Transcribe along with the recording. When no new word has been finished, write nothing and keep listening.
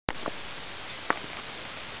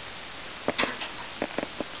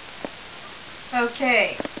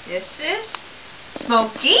Okay, this is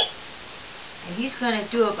Smokey, and he's going to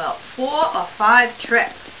do about 4 or 5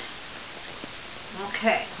 tricks.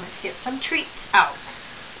 Okay, let's get some treats out.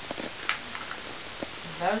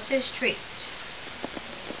 He loves his treats.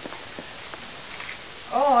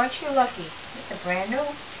 Oh, aren't you lucky? It's a brand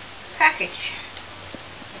new package.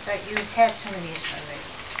 I thought you had some of these already.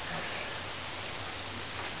 Okay.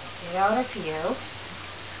 Get out a few.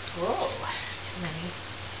 Whoa, too many.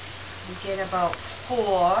 We get about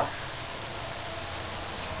 4.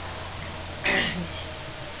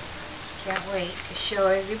 Can't wait to show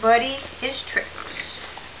everybody his tricks.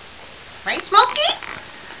 Right, Smokey?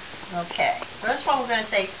 Okay. First one we're going to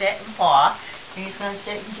say sit and paw. And he's going to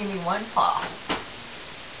sit and give me 1 paw.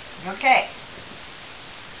 Okay.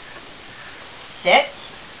 Sit.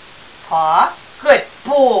 Paw. Good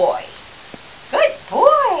boy. Good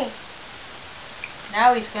boy.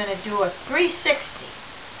 Now he's going to do a 360.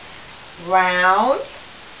 Round.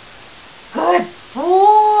 Good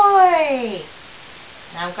boy.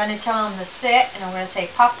 Now I'm going to tell him to sit, and I'm going to say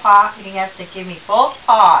pop, and he has to give me both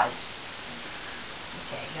paws.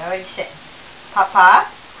 Okay, you're already sitting. Pop.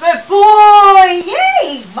 Good boy.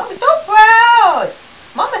 Yay. Mama's so proud.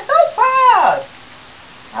 Mama's so proud.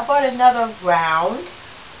 How about another round?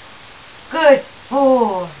 Good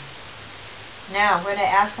boy. Now I'm going to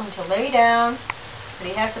ask him to lay down, but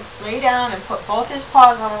he has to lay down and put both his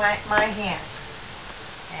paws on my hand.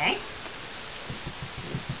 Okay?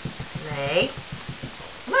 Lay.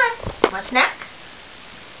 Come on. Want a snack?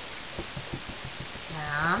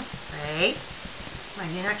 Now, lay. Come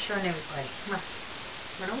on, you're not showing everybody. Come on.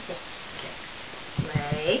 Come on over here. Okay.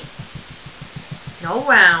 Lay. No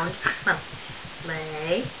round. Come on.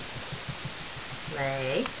 Lay.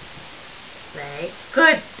 Lay. Lay.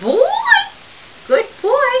 Good boy. Good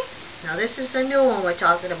boy. Now this is the new one we're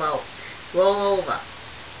talking about. Roll over.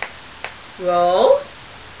 Roll.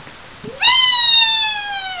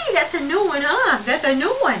 Whee! That's a new one, huh? That's a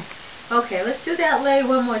new one. Okay, let's do that lay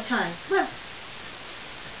one more time. Come on.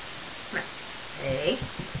 Come on. Lay.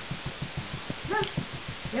 Come on.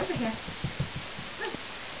 Get over here. Come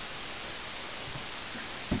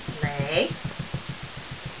on. Lay.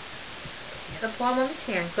 The palm of his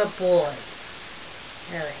hand. Good boy.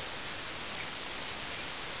 Alright.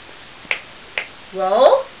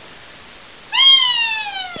 Roll.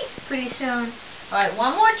 Whee! Pretty soon. Alright,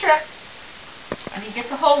 one more trick. And he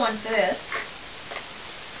gets a whole one for this.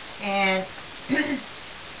 And I'm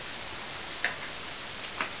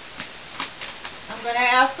going to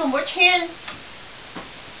ask him which hand,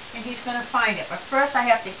 and he's going to find it. But first I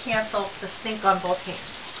have to cancel the stink on both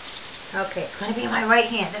hands. Okay, it's going to be my right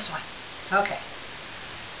hand, this one. Okay.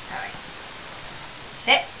 Alright.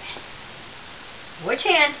 Sit. Which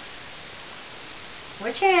hand?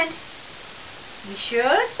 Which hand? You sure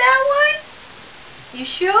it's that one? You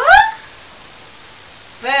sure?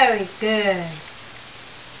 Very good.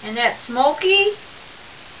 And that's Smokey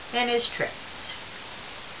and his tricks.